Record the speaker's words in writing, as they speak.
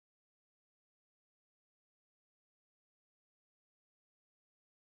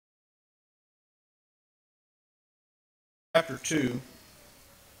chapter 2,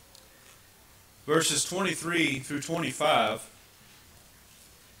 verses 23 through 25,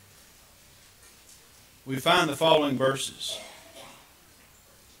 we find the following verses.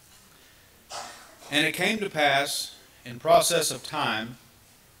 And it came to pass, in process of time,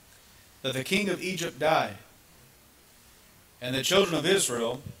 that the king of Egypt died, and the children of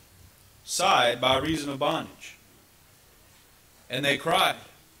Israel sighed by reason of bondage. And they cried,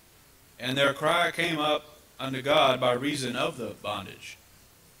 and their cry came up unto God by reason of the bondage.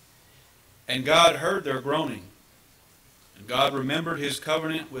 And God heard their groaning, and God remembered his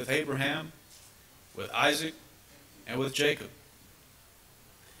covenant with Abraham, with Isaac, and with Jacob.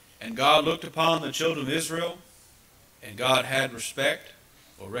 And God looked upon the children of Israel, and God had respect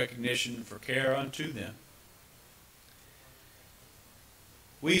or recognition for care unto them.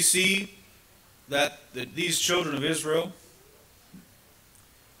 We see that these children of Israel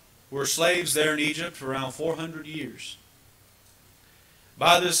were slaves there in Egypt for around 400 years.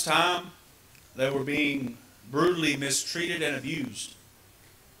 By this time, they were being brutally mistreated and abused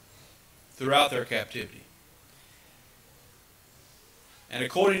throughout their captivity. And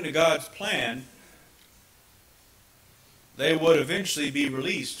according to God's plan, they would eventually be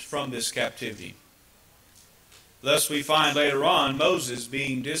released from this captivity. Thus we find later on Moses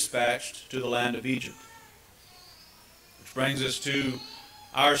being dispatched to the land of Egypt. Which brings us to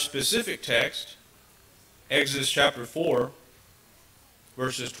our specific text, Exodus chapter 4,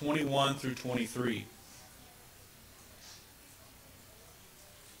 verses 21 through 23.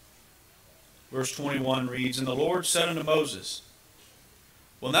 Verse 21 reads, And the Lord said unto Moses,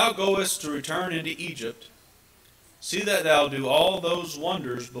 When thou goest to return into Egypt, see that thou do all those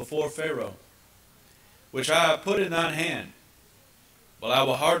wonders before Pharaoh, which I have put in thine hand, but I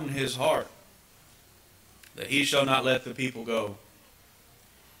will harden his heart, that he shall not let the people go.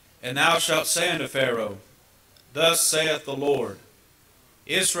 And thou shalt say unto Pharaoh, Thus saith the Lord,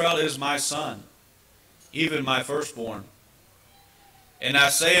 Israel is my son, even my firstborn. And I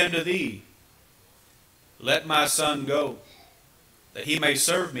say unto thee, Let my son go, that he may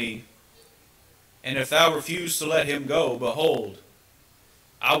serve me. And if thou refuse to let him go, behold,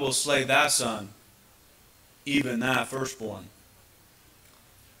 I will slay thy son, even thy firstborn.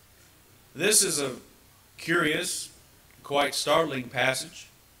 This is a curious, quite startling passage.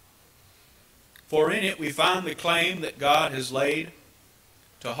 For in it we find the claim that God has laid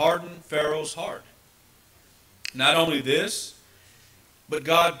to harden Pharaoh's heart. Not only this, but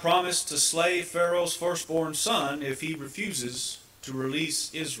God promised to slay Pharaoh's firstborn son if he refuses to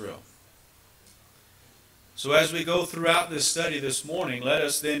release Israel. So as we go throughout this study this morning, let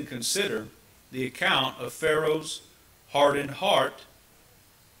us then consider the account of Pharaoh's hardened heart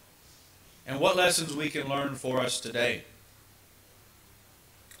and what lessons we can learn for us today.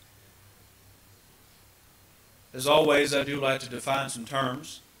 As always, I do like to define some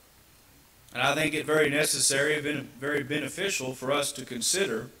terms, and I think it very necessary and very beneficial for us to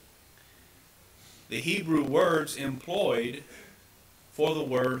consider the Hebrew words employed for the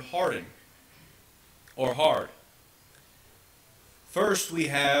word harden or hard. First, we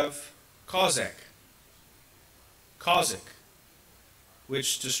have kozak,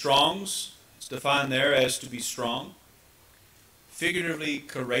 which to Strong's is defined there as to be strong, figuratively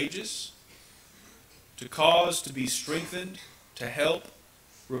courageous, to cause, to be strengthened, to help,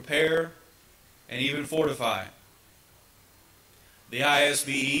 repair, and even fortify. The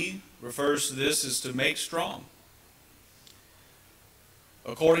ISBE refers to this as to make strong.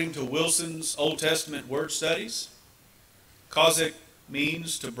 According to Wilson's Old Testament word studies, kozak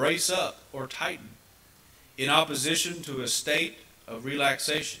means to brace up or tighten in opposition to a state of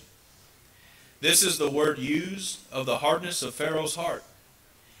relaxation. This is the word used of the hardness of Pharaoh's heart,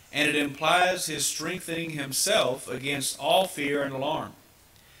 and it implies his strengthening himself against all fear and alarm,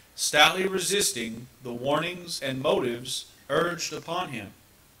 stoutly resisting the warnings and motives urged upon him,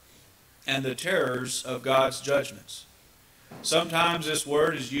 and the terrors of God's judgments. Sometimes this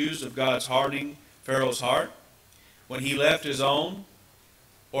word is used of God's hardening Pharaoh's heart when he left his own,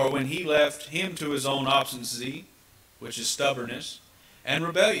 or when he left him to his own obstinacy, which is stubbornness, and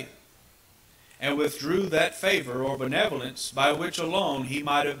rebellion, and withdrew that favor or benevolence by which alone he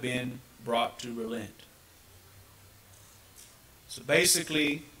might have been brought to relent. So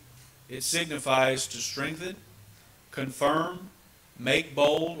basically, it signifies to strengthen, confirm, make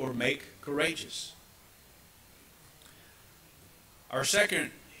bold, or make courageous. Our second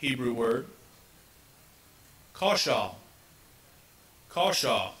Hebrew word, kashal.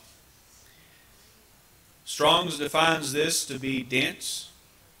 Strong's defines this to be dense,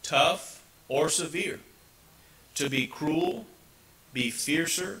 tough, or severe, to be cruel, be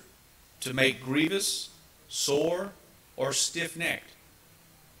fiercer, to make grievous, sore, or stiff-necked.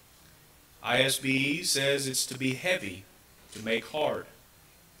 ISBE says it's to be heavy, to make hard.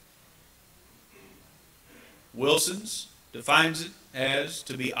 Wilson's defines it as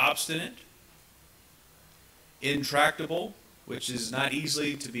to be obstinate, intractable, which is not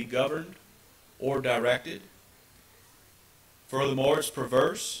easily to be governed or directed. Furthermore, it's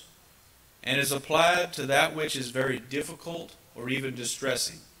perverse, and is applied to that which is very difficult or even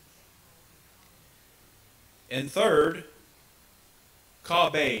distressing. And third,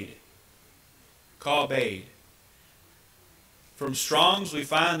 kabade. Kabade. From Strong's we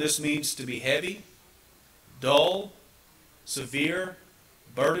find this means to be heavy, dull, severe,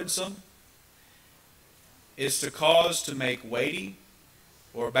 burdensome. It's to cause to make weighty,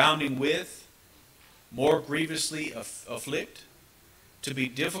 or abounding with, more grievously afflict, to be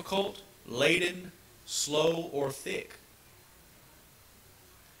difficult, laden, slow, or thick.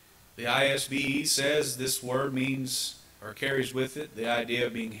 The ISBE says this word means, or carries with it, the idea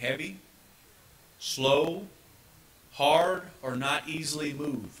of being heavy, slow, hard, or not easily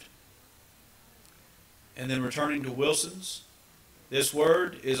moved. And then returning to Wilson's, this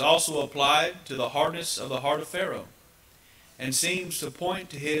word is also applied to the hardness of the heart of Pharaoh, and seems to point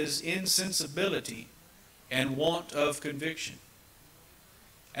to his insensibility and want of conviction,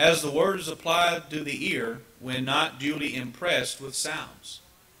 as the word is applied to the ear when not duly impressed with sounds,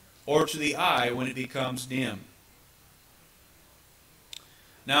 or to the eye when it becomes dim.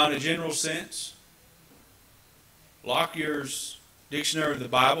 Now, in a general sense, Lockyer's Dictionary of the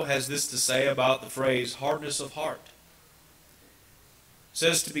Bible has this to say about the phrase hardness of heart. It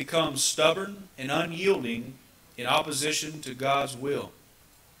says to become stubborn and unyielding in opposition to God's will.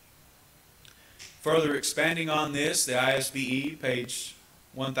 Further expanding on this, the ISBE, page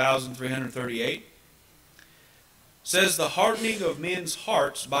 1338, says the hardening of men's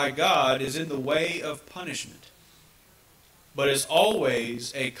hearts by God is in the way of punishment, but is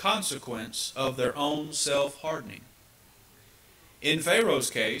always a consequence of their own self-hardening. In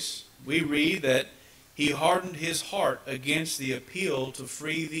Pharaoh's case, we read that he hardened his heart against the appeal to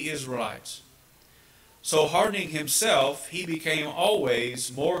free the Israelites. So hardening himself, he became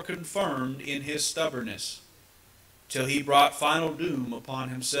always more confirmed in his stubbornness, till he brought final doom upon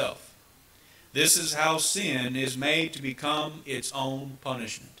himself. This is how sin is made to become its own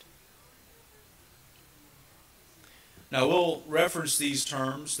punishment. Now we'll reference these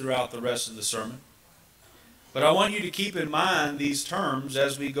terms throughout the rest of the sermon, but I want you to keep in mind these terms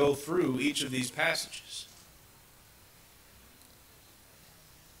as we go through each of these passages.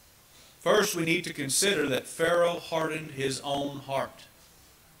 First, we need to consider that Pharaoh hardened his own heart.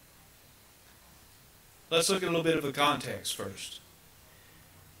 Let's look at a little bit of the context first.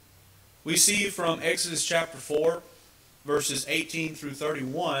 We see from Exodus chapter 4, verses 18 through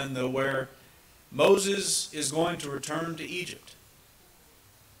 31, though, where Moses is going to return to Egypt.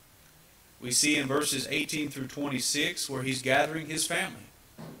 We see in verses 18 through 26 where he's gathering his family.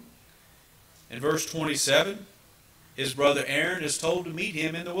 In verse 27, his brother Aaron is told to meet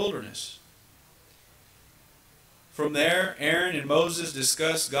him in the wilderness. From there, Aaron and Moses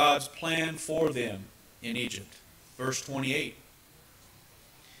discuss God's plan for them in Egypt. Verse 28.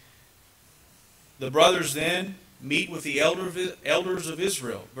 The brothers then meet with the elders of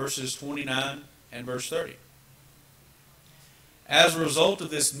Israel, verses 29 and verse 30. As a result of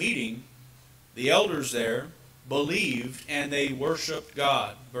this meeting, the elders there believed and they worshiped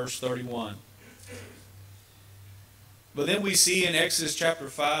God, verse 31. But then we see in Exodus chapter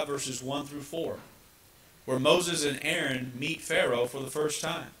 5, verses 1 through 4, where Moses and Aaron meet Pharaoh for the first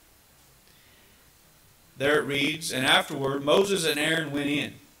time. There it reads, and afterward Moses and Aaron went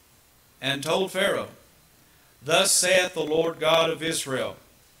in and told Pharaoh, thus saith the Lord God of Israel,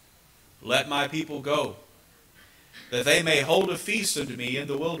 let my people go, that they may hold a feast unto me in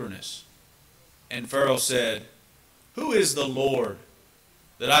the wilderness. And Pharaoh said, who is the Lord,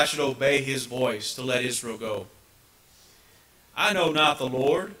 that I should obey his voice to let Israel go? I know not the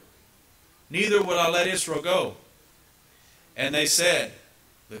Lord, neither will I let Israel go. And they said,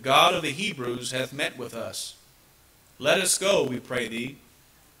 the God of the Hebrews hath met with us. Let us go, we pray thee,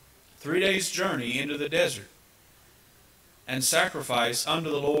 3 days' journey into the desert, and sacrifice unto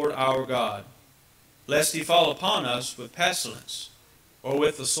the Lord our God, lest he fall upon us with pestilence, or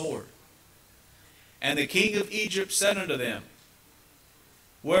with the sword. And the king of Egypt said unto them,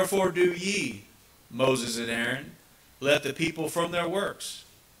 wherefore do ye, Moses and Aaron, let the people from their works?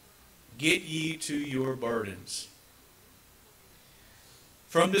 Get ye to your burdens.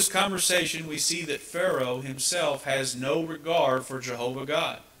 From this conversation, we see that Pharaoh himself has no regard for Jehovah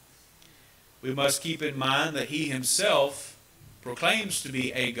God. We must keep in mind that he himself proclaims to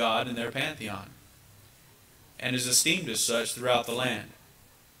be a god in their pantheon. and is esteemed as such throughout the land.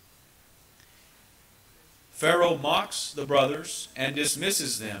 Pharaoh mocks the brothers and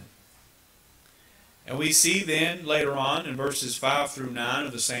dismisses them. And we see then later on in verses 5 through 9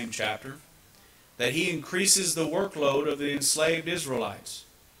 of the same chapter that he increases the workload of the enslaved Israelites.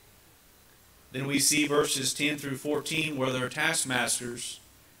 Then we see verses 10 through 14 where their taskmasters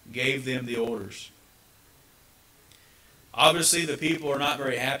gave them the orders. Obviously, the people are not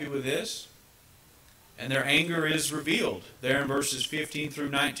very happy with this, and their anger is revealed there in verses 15 through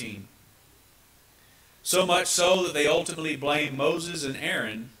 19. So much so that they ultimately blame Moses and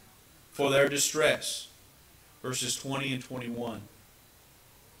Aaron for their distress. Verses 20 and 21.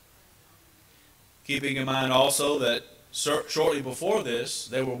 Keeping in mind also that shortly before this,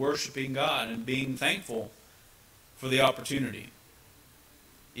 they were worshiping God and being thankful for the opportunity.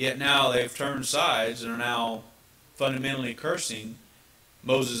 Yet now they've turned sides and are now fundamentally cursing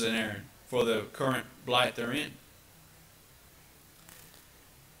Moses and Aaron for the current blight they're in.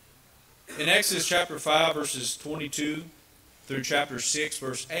 In Exodus chapter 5, verses 22 through chapter 6,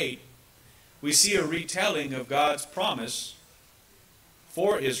 verse 8, we see a retelling of God's promise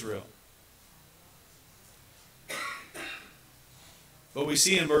for Israel. But we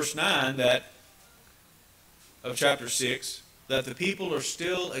see in verse 9 that of chapter 6 that the people are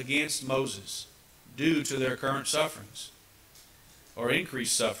still against Moses due to their current sufferings or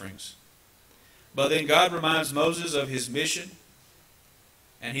increased sufferings. But then God reminds Moses of his mission,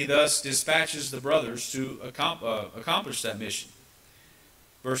 and he thus dispatches the brothers to accomplish that mission.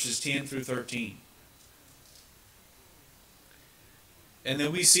 Verses 10 through 13. And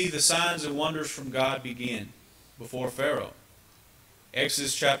then we see the signs and wonders from God begin before Pharaoh.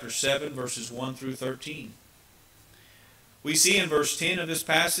 Exodus chapter 7, verses 1 through 13. We see in verse 10 of this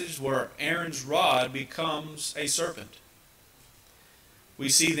passage where Aaron's rod becomes a serpent. We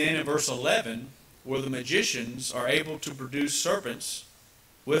see then in verse 11 where the magicians are able to produce serpents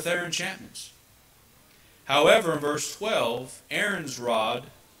with their enchantments. However, in verse 12, Aaron's rod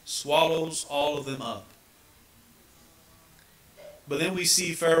swallows all of them up. But then we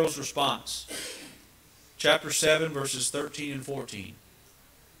see Pharaoh's response. Chapter 7, verses 13 and 14.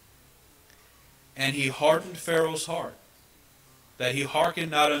 And he hardened Pharaoh's heart, that he hearkened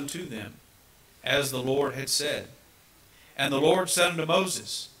not unto them, as the Lord had said. And the Lord said unto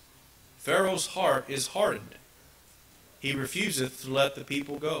Moses, Pharaoh's heart is hardened. He refuseth to let the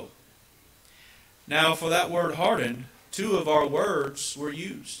people go. Now for that word hardened, two of our words were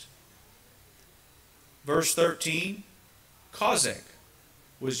used. Verse 13, kozek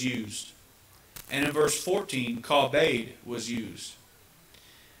was used. And in verse 14, kabed was used.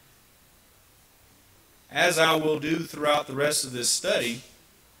 As I will do throughout the rest of this study,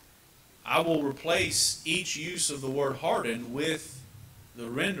 I will replace each use of the word hardened with the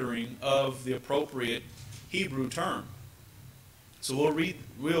rendering of the appropriate Hebrew term. So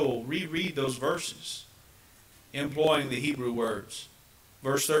we'll reread those verses, employing the Hebrew words.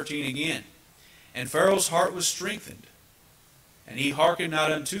 Verse 13 again. And Pharaoh's heart was strengthened, and he hearkened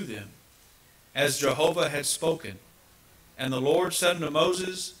not unto them, as Jehovah had spoken. And the Lord said unto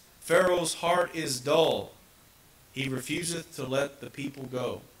Moses, Pharaoh's heart is dull. He refuseth to let the people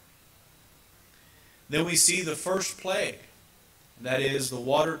go. Then we see the first plague, that is the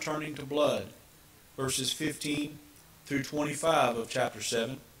water turning to blood, verses 15 through 25 of chapter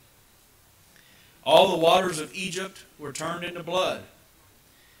 7. All the waters of Egypt were turned into blood.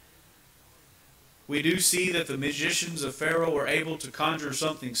 We do see that the magicians of Pharaoh were able to conjure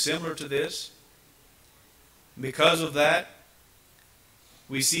something similar to this. Because of that,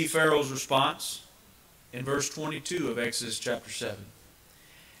 we see Pharaoh's response in verse 22 of Exodus chapter 7.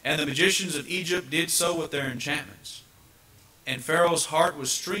 And the magicians of Egypt did so with their enchantments. And Pharaoh's heart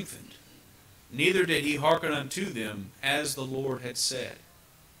was strengthened, neither did he hearken unto them, as the Lord had said.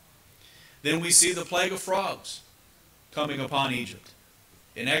 Then we see the plague of frogs coming upon Egypt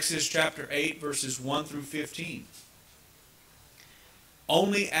in Exodus chapter 8, verses 1 through 15.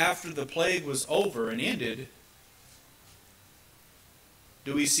 Only after the plague was over and ended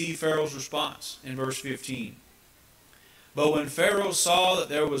do we see Pharaoh's response in verse 15. But when Pharaoh saw that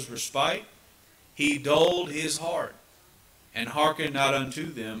there was respite, he dulled his heart, and hearkened not unto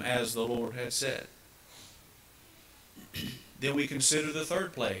them, as the Lord had said. Then we consider the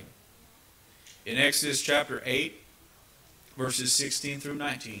third plague. In Exodus chapter 8, verses 16 through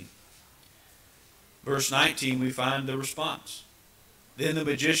 19. Verse 19, we find the response. Then the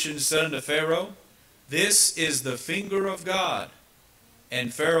magicians said unto Pharaoh, This is the finger of God.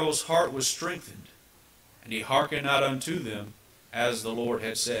 And Pharaoh's heart was strengthened, and he hearkened not unto them, as the Lord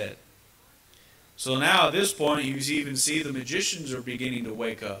had said. So now at this point, you even see the magicians are beginning to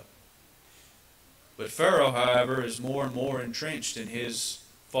wake up. But Pharaoh, however, is more and more entrenched in his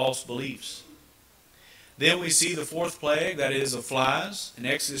false beliefs. Then we see the fourth plague, that is of flies, in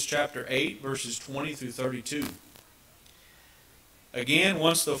Exodus chapter 8, verses 20 through 32. Again,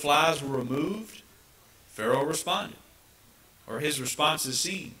 once the flies were removed, Pharaoh responded, or his response is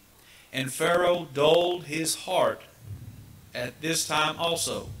seen. And Pharaoh dulled his heart at this time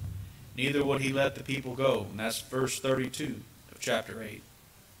also, neither would he let the people go. And that's verse 32 of chapter 8.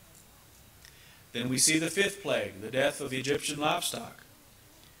 Then we see the fifth plague, the death of the Egyptian livestock,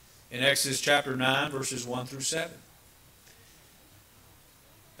 in Exodus chapter 9, verses 1 through 7.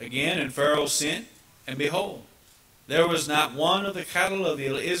 Again, and Pharaoh sent, and behold, there was not one of the cattle of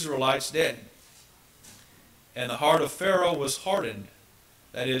the Israelites dead. And the heart of Pharaoh was hardened,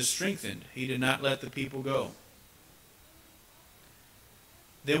 that is, strengthened. He did not let the people go.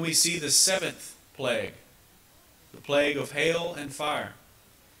 Then we see the seventh plague, the plague of hail and fire,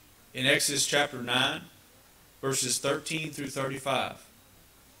 in Exodus chapter 9, verses 13 through 35.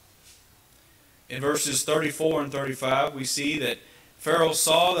 In verses 34 and 35, we see that Pharaoh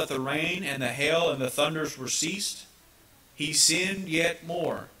saw that the rain and the hail and the thunders were ceased. He sinned yet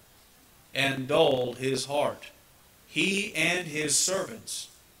more and dulled his heart, he and his servants.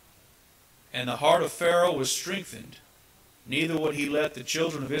 And the heart of Pharaoh was strengthened, neither would he let the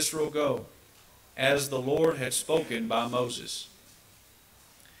children of Israel go, as the Lord had spoken by Moses.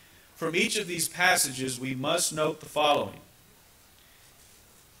 From each of these passages we must note the following.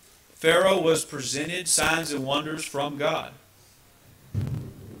 Pharaoh was presented signs and wonders from God.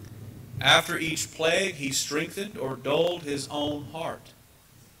 After each plague, he strengthened or dulled his own heart.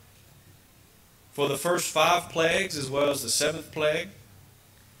 For the first 5 plagues, as well as the 7th plague,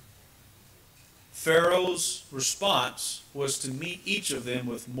 Pharaoh's response was to meet each of them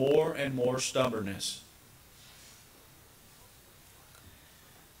with more and more stubbornness.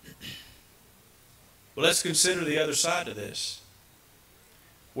 But let's consider the other side of this,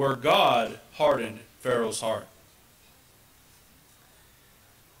 where God hardened Pharaoh's heart.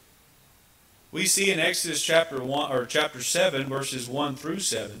 We see in Exodus chapter 1 or chapter 7, verses 1 through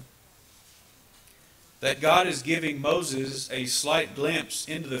 7, that God is giving Moses a slight glimpse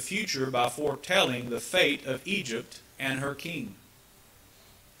into the future by foretelling the fate of Egypt and her king.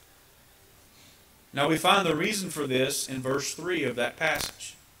 Now we find the reason for this in verse 3 of that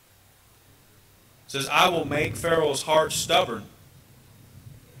passage. It says, I will make Pharaoh's heart stubborn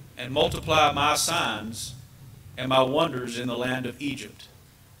and multiply my signs and my wonders in the land of Egypt.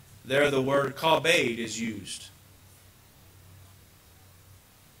 There the word kabed is used.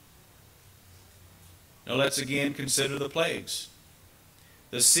 Now let's again consider the plagues.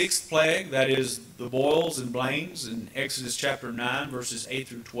 The 6th plague, that is the boils and blains, in Exodus chapter 9, verses 8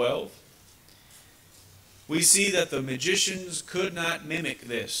 through 12. We see that the magicians could not mimic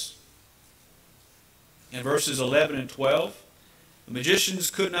this. In verses 11 and 12, the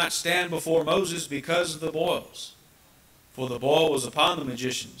magicians could not stand before Moses because of the boils, for the boil was upon the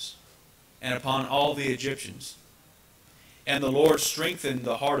magicians and upon all the Egyptians. And the Lord strengthened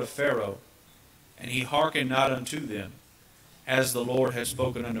the heart of Pharaoh, and he hearkened not unto them, as the Lord had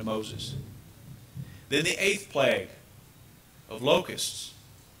spoken unto Moses. Then the 8th plague of locusts,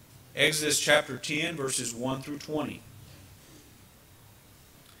 Exodus chapter 10, verses 1 through 20.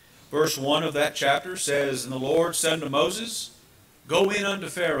 Verse 1 of that chapter says, And the Lord said unto Moses, Go in unto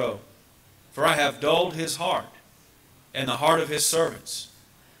Pharaoh, for I have dulled his heart, and the heart of his servants,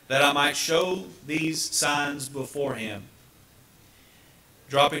 that I might show these signs before him.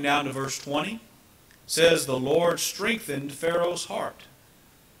 Dropping down to verse 20, says, The Lord strengthened Pharaoh's heart,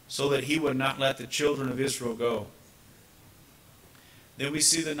 so that he would not let the children of Israel go. Then we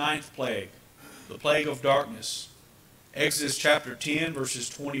see the 9th plague, the plague of darkness. Exodus chapter 10, verses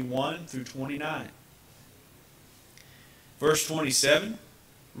 21 through 29. Verse 27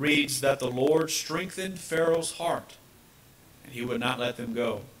 reads that the Lord strengthened Pharaoh's heart, and he would not let them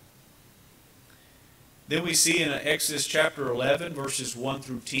go. Then we see in Exodus chapter 11, verses 1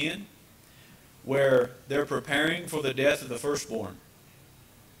 through 10, where they're preparing for the death of the firstborn.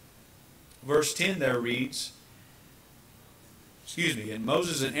 Verse 10 there reads, And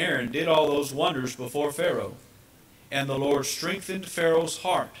Moses and Aaron did all those wonders before Pharaoh, and the Lord strengthened Pharaoh's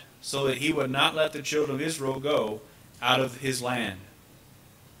heart, so that he would not let the children of Israel go out of his land.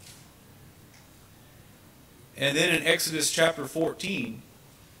 And then in Exodus chapter 14,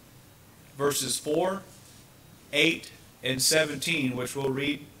 verses 4, 8, and 17, which we'll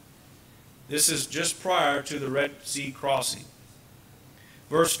read, this is just prior to the Red Sea crossing.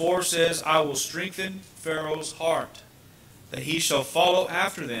 Verse 4 says, I will strengthen Pharaoh's heart, that he shall follow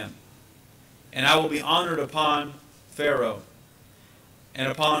after them, and I will be honored upon Pharaoh and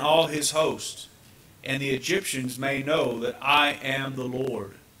upon all his host, and the Egyptians may know that I am the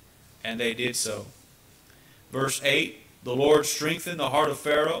Lord. And they did so. Verse 8, the Lord strengthened the heart of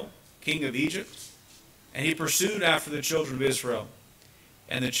Pharaoh, king of Egypt, and he pursued after the children of Israel.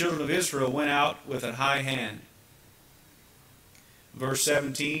 And the children of Israel went out with a high hand. Verse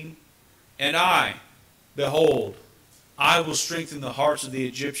 17, and I, behold, I will strengthen the hearts of the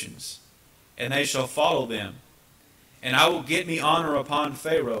Egyptians, and they shall follow them. And I will get me honor upon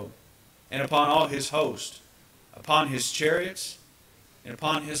Pharaoh, and upon all his host, upon his chariots, and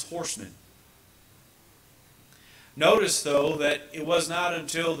upon his horsemen. Notice, though, that it was not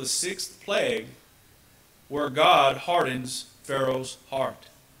until the 6th plague where God hardens Pharaoh's heart.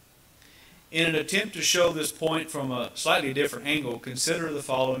 In an attempt to show this point from a slightly different angle, consider the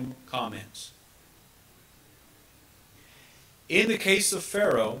following comments. In the case of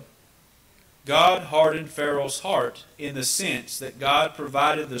Pharaoh, God hardened Pharaoh's heart in the sense that God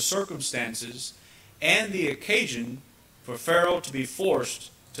provided the circumstances and the occasion for Pharaoh to be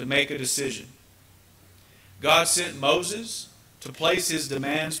forced to make a decision. God sent Moses to place his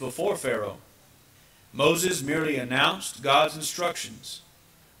demands before Pharaoh. Moses merely announced God's instructions.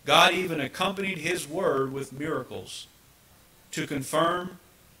 God even accompanied his word with miracles to confirm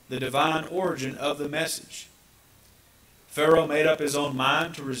the divine origin of the message. Pharaoh made up his own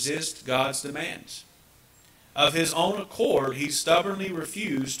mind to resist God's demands. Of his own accord, he stubbornly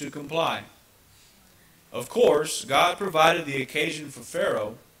refused to comply. Of course, God provided the occasion for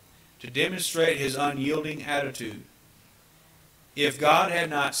Pharaoh to demonstrate his unyielding attitude. If God had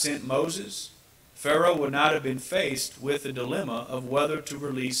not sent Moses, Pharaoh would not have been faced with the dilemma of whether to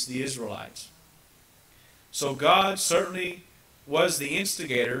release the Israelites. So God certainly was the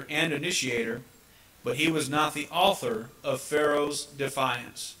instigator and initiator, but he was not the author of Pharaoh's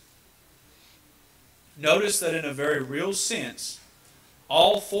defiance. Notice that in a very real sense,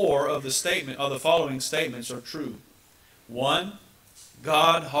 all 4 of the following statements are true. 1,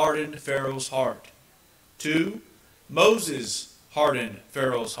 God hardened Pharaoh's heart. 2, Moses hardened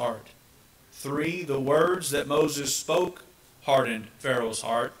Pharaoh's heart. 3, the words that Moses spoke hardened Pharaoh's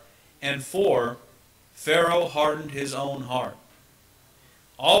heart. And 4, Pharaoh hardened his own heart.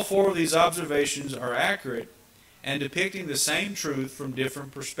 All 4 of these observations are accurate and depicting the same truth from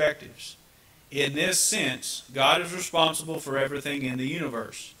different perspectives. In this sense, God is responsible for everything in the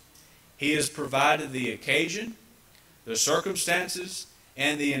universe. He has provided the occasion, the circumstances,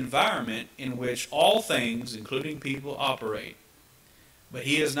 and the environment in which all things, including people, operate. But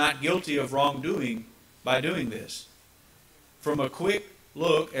he is not guilty of wrongdoing by doing this. From a quick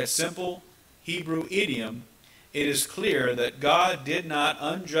look at simple Hebrew idiom, it is clear that God did not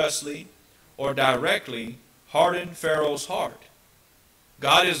unjustly or directly harden Pharaoh's heart.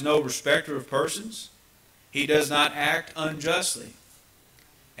 God is no respecter of persons. He does not act unjustly.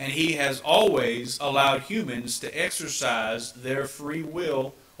 And he has always allowed humans to exercise their free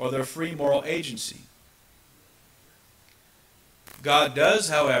will or their free moral agency. God does,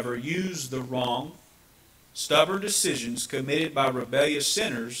 however, use the wrong, stubborn decisions committed by rebellious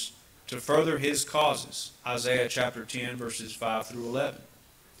sinners to further his causes. Isaiah chapter 10, verses 5 through 11.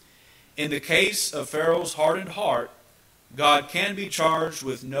 In the case of Pharaoh's hardened heart, God can be charged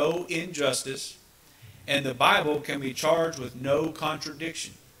with no injustice, and the Bible can be charged with no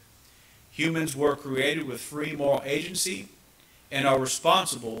contradiction. Humans were created with free moral agency and are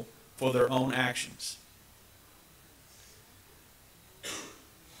responsible for their own actions.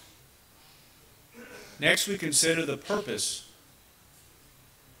 Next, we consider the purpose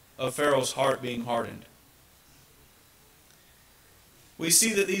of Pharaoh's heart being hardened. We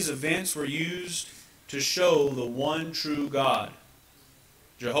see that these events were used to show the one true God,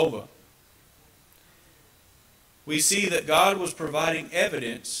 Jehovah. We see that God was providing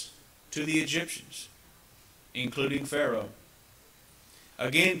evidence to the Egyptians, including Pharaoh.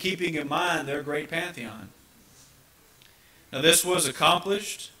 Again, keeping in mind their great pantheon. Now, this was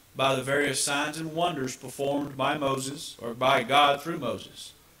accomplished by the various signs and wonders performed by Moses, or by God through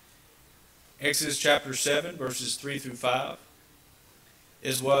Moses. Exodus chapter 7, verses 3 through 5,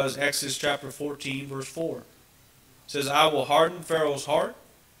 as well as Exodus chapter 14, verse 4. It says, I will harden Pharaoh's heart,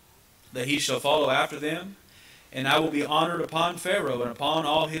 that he shall follow after them, and I will be honored upon Pharaoh and upon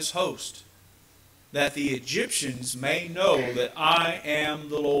all his host, that the Egyptians may know that I am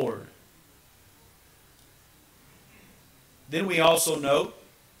the Lord. Then we also note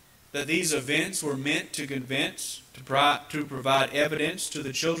that these events were meant to provide evidence to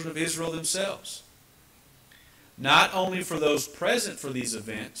the children of Israel themselves. Not only for those present for these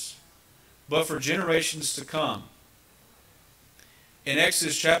events, but for generations to come. In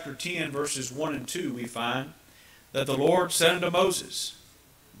Exodus chapter 10, verses 1 and 2, we find that the Lord said unto Moses,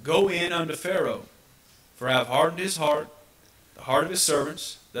 Go in unto Pharaoh, For I have hardened his heart, the heart of his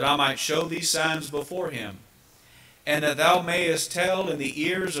servants, that I might show these signs before him, and that thou mayest tell in the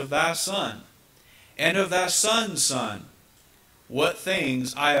ears of thy son, and of thy son's son, what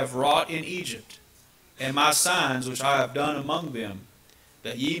things I have wrought in Egypt, and my signs which I have done among them,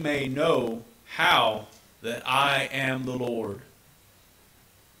 that ye may know how that I am the Lord.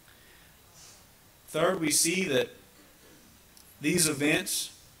 Third, we see that these events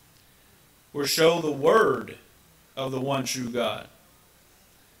will show the word of the one true God.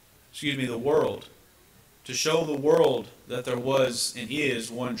 The world. To show the world that there was and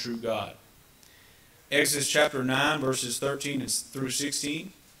is one true God. Exodus chapter 9, verses 13 through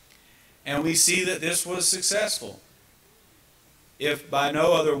 16. And we see that this was successful, if by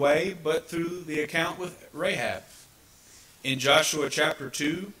no other way but through the account with Rahab. In Joshua chapter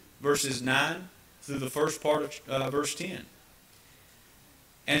 2, verses 9 through the first part of verse 10.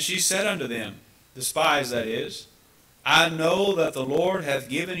 And she said unto them, the spies that is, I know that the Lord hath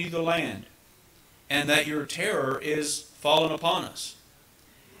given you the land, and that your terror is fallen upon us,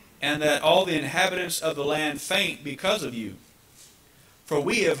 and that all the inhabitants of the land faint because of you. For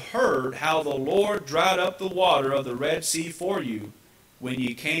we have heard how the Lord dried up the water of the Red Sea for you when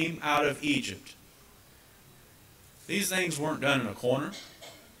ye came out of Egypt. These things weren't done in a corner.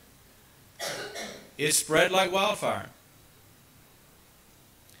 It spread like wildfire.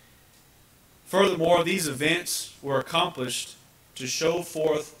 Furthermore, these events were accomplished to show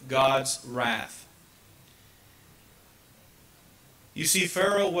forth God's wrath. You see,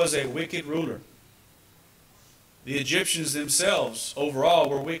 Pharaoh was a wicked ruler. The Egyptians themselves overall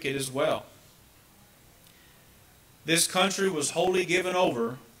were wicked as well. This country was wholly given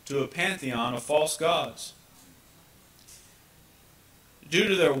over to a pantheon of false gods. Due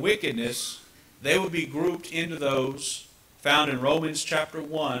to their wickedness, they would be grouped into those found in Romans chapter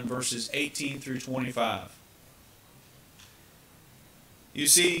 1, verses 18 through 25. You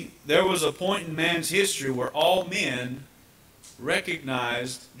see, there was a point in man's history where all men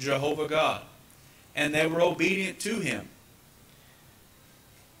recognized Jehovah God, and they were obedient to him.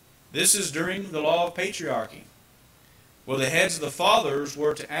 This is during the law of patriarchy, where the heads of the fathers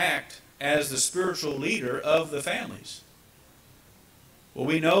were to act as the spiritual leader of the families. Well,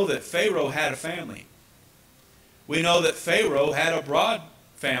 we know that Pharaoh had a family. We know that Pharaoh had a broad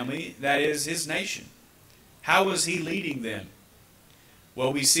family, that is his nation. How was he leading them?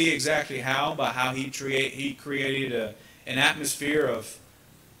 Well, we see exactly how, by how he created an atmosphere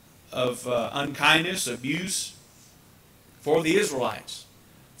of unkindness, abuse for the Israelites.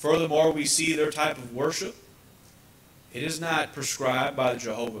 Furthermore, we see their type of worship. It is not prescribed by the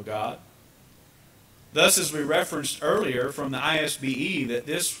Jehovah God. Thus, as we referenced earlier from the ISBE, that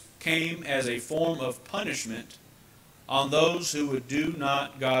this came as a form of punishment on those who would do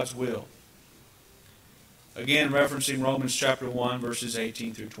not God's will. Again, referencing Romans chapter 1, verses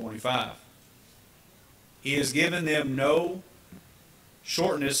 18 through 25. He has given them no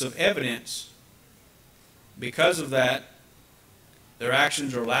shortness of evidence. Because of that, their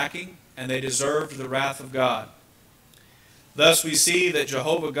actions are lacking, and they deserved the wrath of God. Thus we see that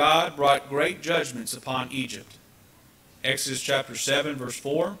Jehovah God brought great judgments upon Egypt. Exodus chapter 7, verse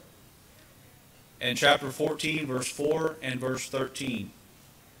 4, and chapter 14, verse 4 and verse 13.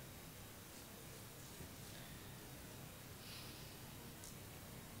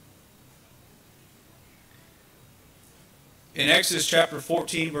 In Exodus chapter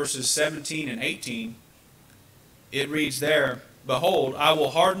 14, verses 17 and 18, it reads there, Behold, I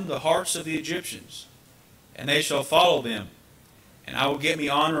will harden the hearts of the Egyptians, and they shall follow them. And I will get me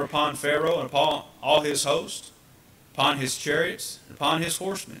honor upon Pharaoh and upon all his host, upon his chariots, and upon his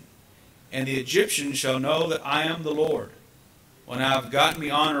horsemen. And the Egyptians shall know that I am the Lord, when I have gotten me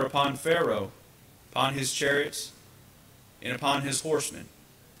honor upon Pharaoh, upon his chariots, and upon his horsemen.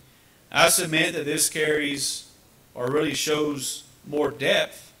 I submit that this carries, or really shows, more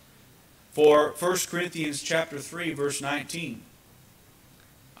depth for 1 Corinthians chapter 3, verse 19.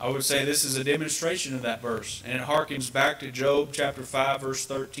 I would say this is a demonstration of that verse, and it harkens back to Job chapter 5, verse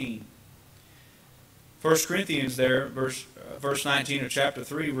 13. 1 Corinthians there, verse 19 of chapter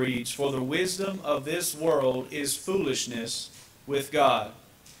 3 reads, For the wisdom of this world is foolishness with God.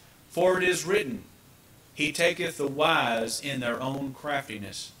 For it is written, He taketh the wise in their own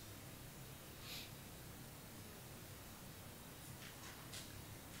craftiness.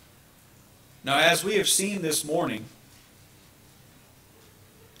 Now, as we have seen this morning,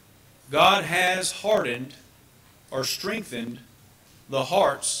 God has hardened or strengthened the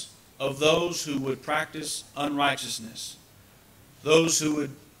hearts of those who would practice unrighteousness, those who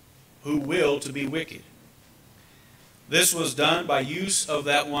will to be wicked. This was done by use of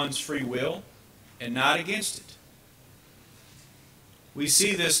that one's free will and not against it. We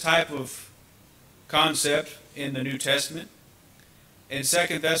see this type of concept in the New Testament in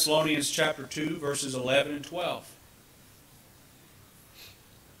 2 Thessalonians chapter 2, verses 11 and 12,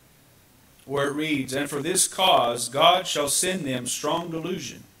 where it reads, "And for this cause God shall send them strong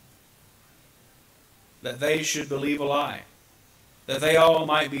delusion, that they should believe a lie, that they all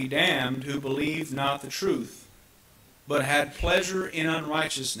might be damned who believed not the truth, but had pleasure in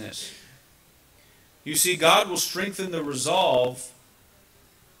unrighteousness." You see, God will strengthen the resolve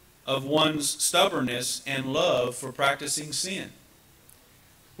of one's stubbornness and love for practicing sin.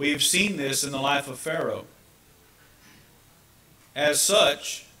 We have seen this in the life of Pharaoh. As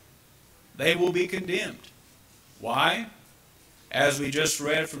such, they will be condemned. Why? As we just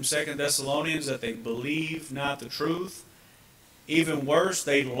read from 2 Thessalonians, that they believe not the truth. Even worse,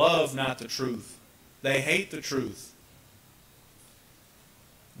 they love not the truth. They hate the truth.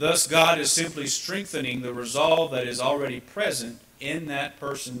 Thus, God is simply strengthening the resolve that is already present in that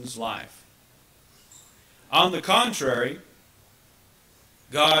person's life. On the contrary,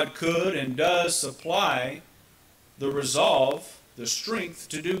 God could and does supply the resolve, the strength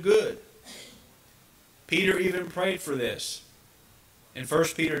to do good. Peter even prayed for this in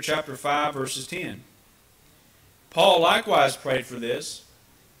 1 Peter chapter 5, verses 10. Paul likewise prayed for this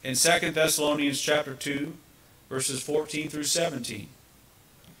in 2 Thessalonians chapter 2, verses 14 through 17,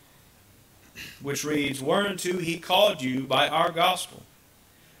 which reads, "Whereunto he called you by our gospel,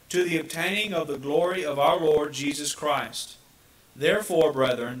 to the obtaining of the glory of our Lord Jesus Christ. Therefore,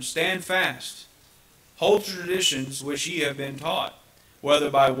 brethren, stand fast, hold the traditions which ye have been taught, whether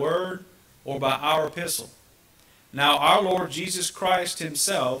by word or by our epistle. Now our Lord Jesus Christ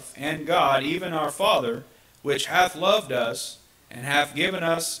himself, and God, even our Father, which hath loved us, and hath given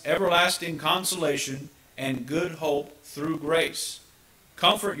us everlasting consolation and good hope through grace,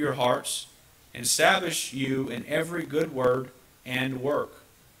 comfort your hearts, and establish you in every good word and work."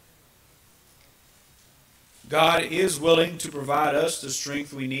 God is willing to provide us the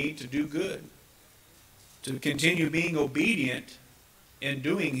strength we need to do good, to continue being obedient in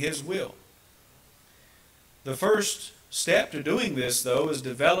doing His will. The first step to doing this, though, is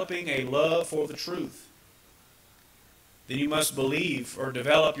developing a love for the truth. Then you must believe or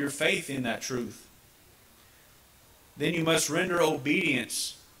develop your faith in that truth. Then you must render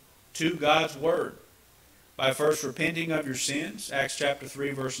obedience to God's Word by first repenting of your sins, Acts chapter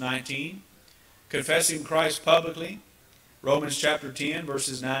 3, verse 19, confessing Christ publicly, Romans chapter 10,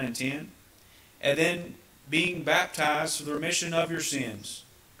 verses 9 and 10, and then being baptized for the remission of your sins,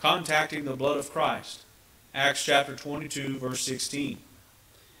 contacting the blood of Christ, Acts chapter 22, verse 16.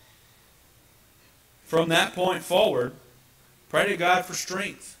 From that point forward, pray to God for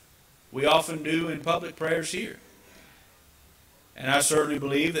strength. We often do in public prayers here. And I certainly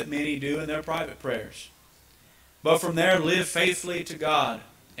believe that many do in their private prayers. But from there, live faithfully to God.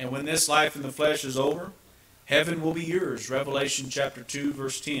 And when this life in the flesh is over, heaven will be yours. Revelation chapter 2,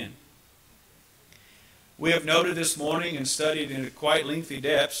 verse 10. We have noted this morning and studied in quite lengthy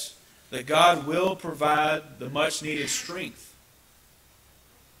depths that God will provide the much needed strength.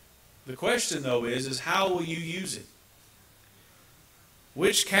 The question, though, is how will you use it?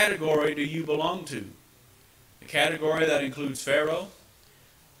 Which category do you belong to? The category that includes Pharaoh,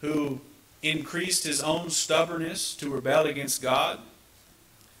 who increased his own stubbornness to rebel against God,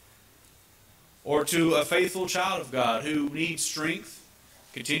 or to a faithful child of God who needs strength,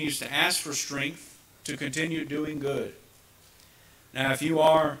 continues to ask for strength to continue doing good. Now, if you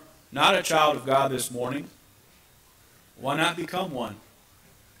are not a child of God this morning, why not become one?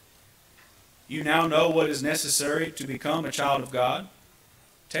 You now know what is necessary to become a child of God.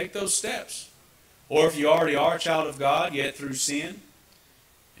 Take those steps. Or if you already are a child of God, yet through sin,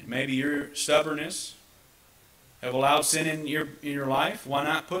 and maybe your stubbornness have allowed sin in your life, why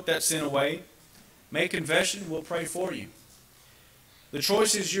not put that sin away? Make confession, we'll pray for you. The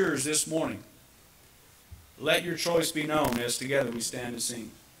choice is yours this morning. Let your choice be known as together we stand and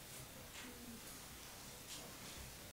sing.